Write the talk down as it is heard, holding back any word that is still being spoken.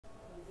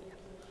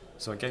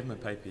So I gave him a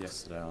paper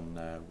yesterday on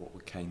what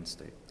would Keynes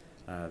do.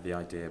 The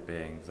idea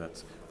being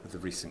that with the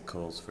recent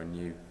calls for a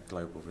new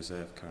global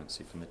reserve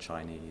currency from the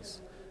Chinese,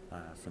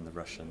 from the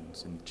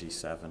Russians in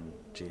G7,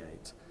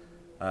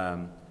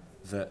 G8,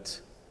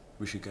 that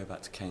we should go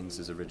back to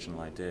Keynes'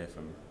 original idea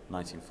from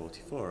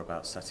 1944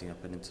 about setting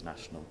up an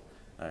international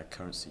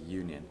currency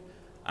union,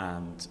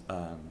 and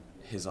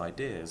his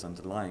ideas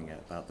underlying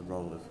it about the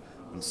role of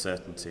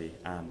uncertainty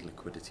and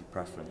liquidity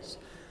preference,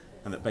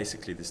 and that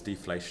basically there's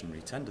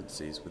deflationary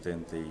tendencies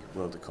within the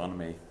world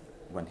economy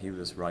when he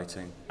was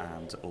writing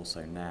and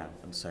also now.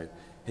 And so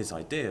his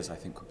ideas, I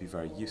think, would be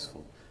very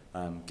useful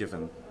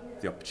given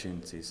the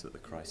opportunities that the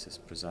crisis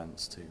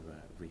presents to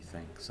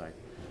rethink. So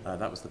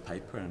that was the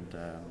paper, and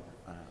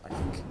I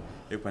think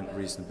it went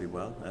reasonably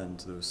well, and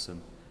there was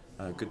some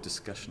good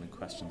discussion and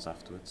questions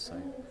afterwards, so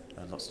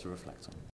lots to reflect on.